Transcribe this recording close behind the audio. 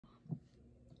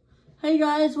Hey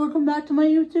guys, welcome back to my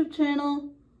YouTube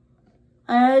channel.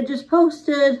 I just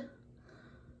posted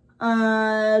 2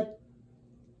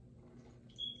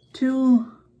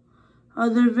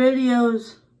 other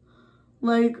videos,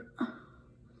 like,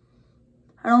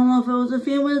 I don't know if it was a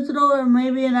few minutes ago or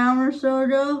maybe an hour or so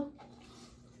ago,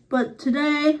 but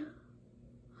today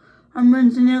I'm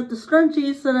rinsing out the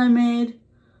scrunchies that I made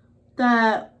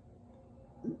that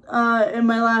in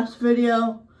my last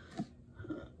video.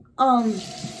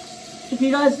 If you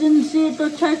guys didn't see it, go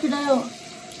check it out.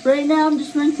 Right now I'm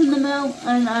just rinsing them out,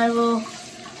 and I will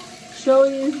show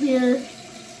you here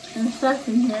in a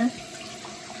second here,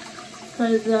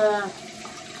 because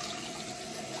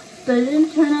they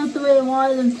didn't turn out the way I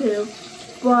wanted them to,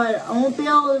 but I won't be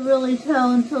able to really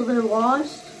tell until they're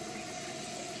washed,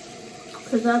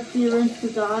 because after you rinse the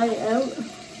dye out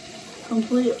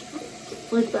complete,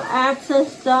 like the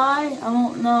excess dye, I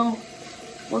won't know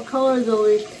what color they'll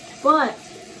be. But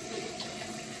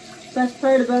best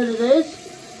part about it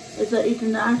is that you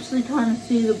can actually kind of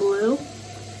see the blue.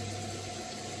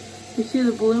 You see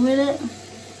the blue in it?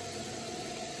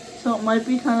 So it might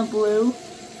be kind of blue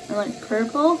and like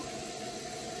purple.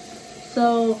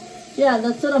 So yeah,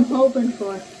 that's what I'm hoping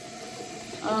for.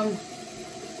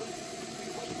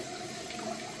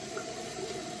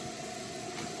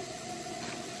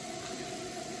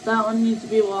 That one needs to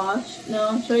be washed.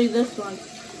 Now I'll show you this one.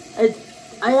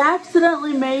 I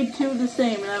accidentally made 2 the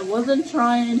same, and I wasn't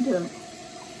trying to.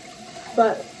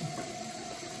 But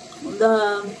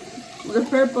the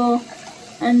purple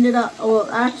ended up, well,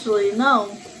 actually,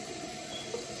 no.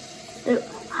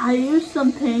 I used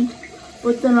some pink,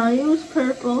 but then I used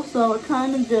purple, so it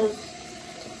kind of just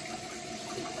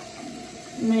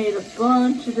made a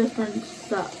bunch of different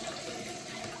stuff.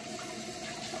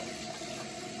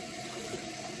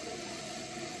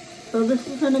 So this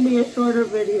is going to be a shorter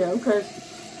video, because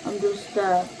I'm just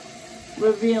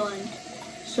revealing,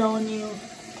 showing you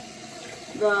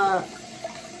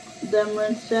them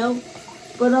rinsed out.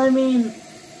 But I mean,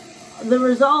 the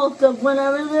result of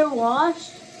whenever they're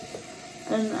washed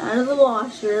and out of the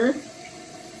washer,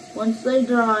 once they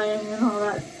dry and all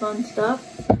that fun stuff,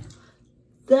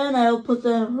 then I'll put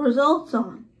the results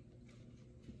on.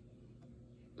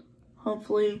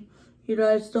 Hopefully you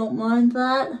guys don't mind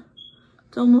that.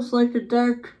 It's almost like a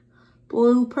dark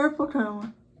blue purple kind of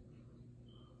one.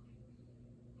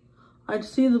 I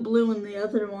see the blue in the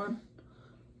other one.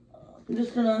 I'm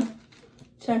just gonna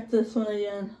check this one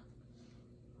again.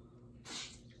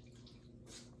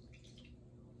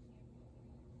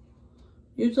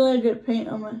 Usually I get paint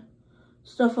on my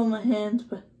stuff on my hands,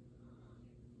 but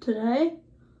today,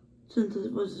 since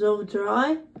it was so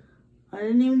dry, I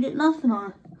didn't even get nothing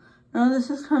on. Now this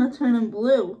is kind of turning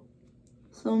blue.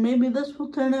 So maybe this will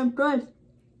turn out good.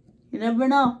 You never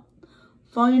know.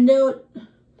 Find out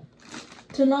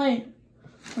tonight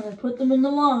when I put them in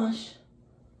the wash.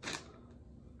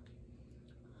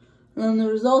 And then the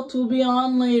results will be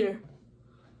on later.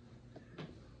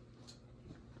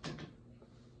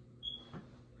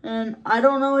 And I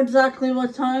don't know exactly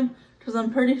what time, because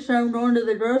I'm pretty sure I'm going to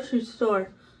the grocery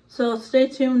store. So stay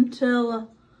tuned till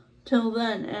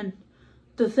then. And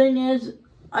the thing is,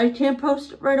 I can't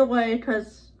post it right away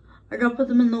because I gotta put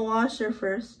them in the washer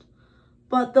first.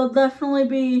 But they'll definitely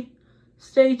be,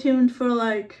 stay tuned for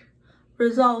like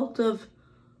result of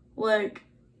like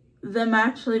them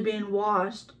actually being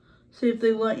washed. See if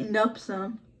they lightened up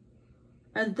some.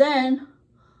 And then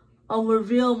I'll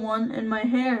reveal one in my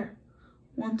hair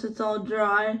once it's all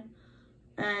dry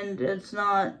and it's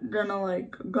not gonna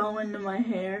like go into my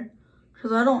hair.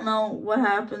 Because I don't know what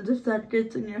happens if that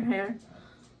gets in your hair.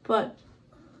 But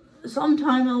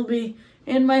sometime it'll be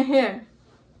in my hair,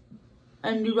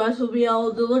 and you guys will be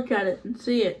able to look at it and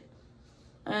see it.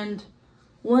 And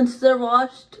once they're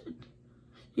washed,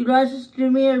 you guys just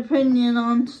give me your opinion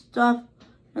on stuff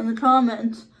in the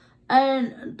comments,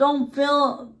 and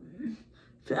feel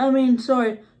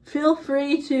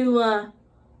free to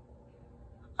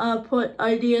put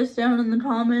ideas down in the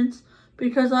comments,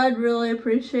 because I'd really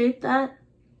appreciate that.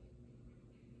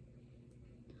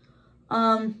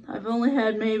 I've only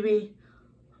had maybe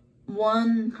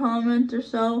 1 comment or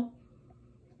so,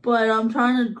 but I'm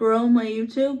trying to grow my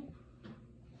YouTube,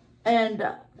 and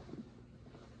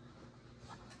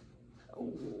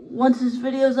once this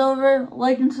video's over,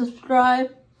 like and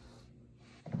subscribe,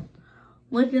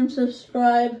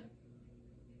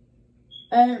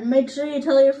 and make sure you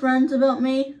tell your friends about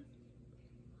me,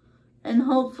 and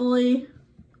hopefully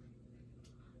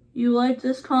you like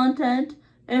this content.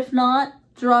 If not,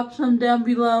 drop some down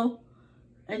below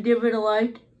and give it a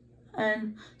like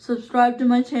and subscribe to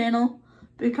my channel,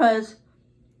 because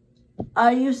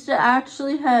I used to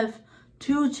actually have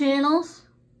 2 channels,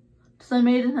 because I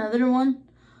made another one,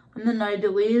 and then I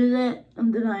deleted it,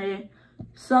 and then I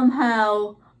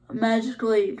somehow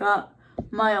magically got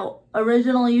my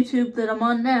original YouTube that I'm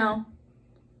on now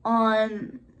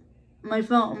on my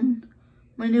phone,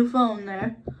 my new phone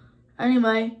there.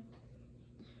 Anyway,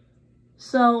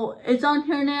 so it's on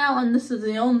here now, and this is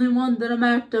the only one that I'm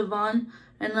active on,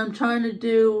 and I'm trying to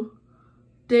do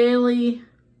daily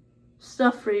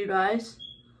stuff for you guys.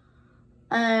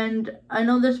 And I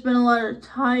know there's been a lot of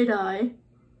tie-dye,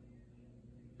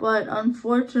 but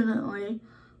unfortunately,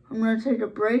 I'm going to take a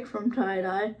break from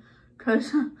tie-dye,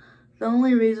 because the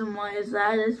only reason why is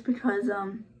that is because,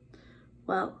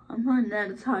 well, I'm running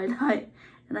out of tie-dye,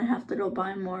 and I have to go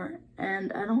buy more,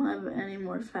 and I don't have any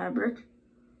more fabric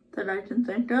that I can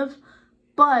think of,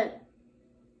 but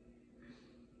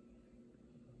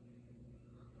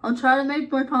I'll try to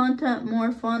make more content,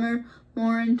 more funner,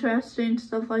 more interesting,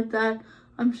 stuff like that.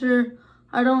 I'm sure,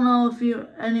 I don't know if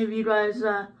any of you guys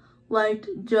liked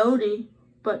Jody,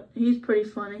 but he's pretty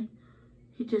funny.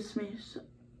 He gets me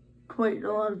quite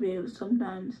a lot of views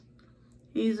sometimes.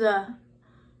 Yeah.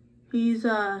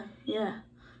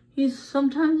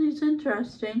 Sometimes he's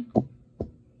interesting.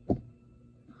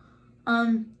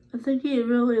 I think he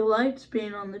really likes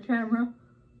being on the camera,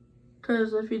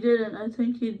 because if he didn't, I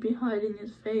think he'd be hiding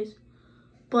his face.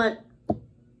 But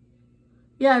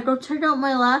yeah, go check out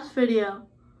my last video.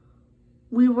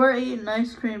 We were eating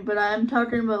ice cream, but I'm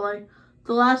talking about like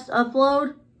the last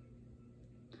upload,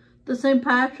 the St.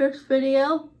 Patrick's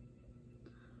video.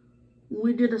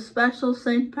 We did a special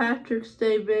St. Patrick's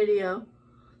Day video.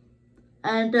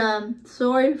 And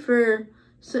sorry for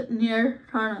sitting here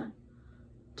trying to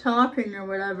talking or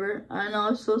whatever. I know I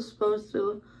was so supposed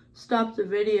to stop the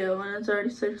video and it's already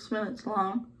 6 minutes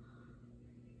long.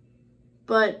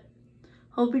 But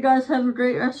hope you guys have a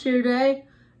great rest of your day,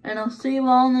 and I'll see you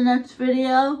all in the next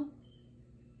video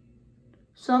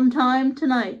sometime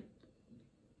tonight.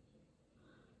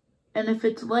 And if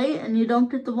it's late and you don't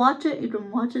get to watch it, you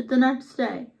can watch it the next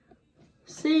day.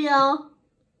 See y'all.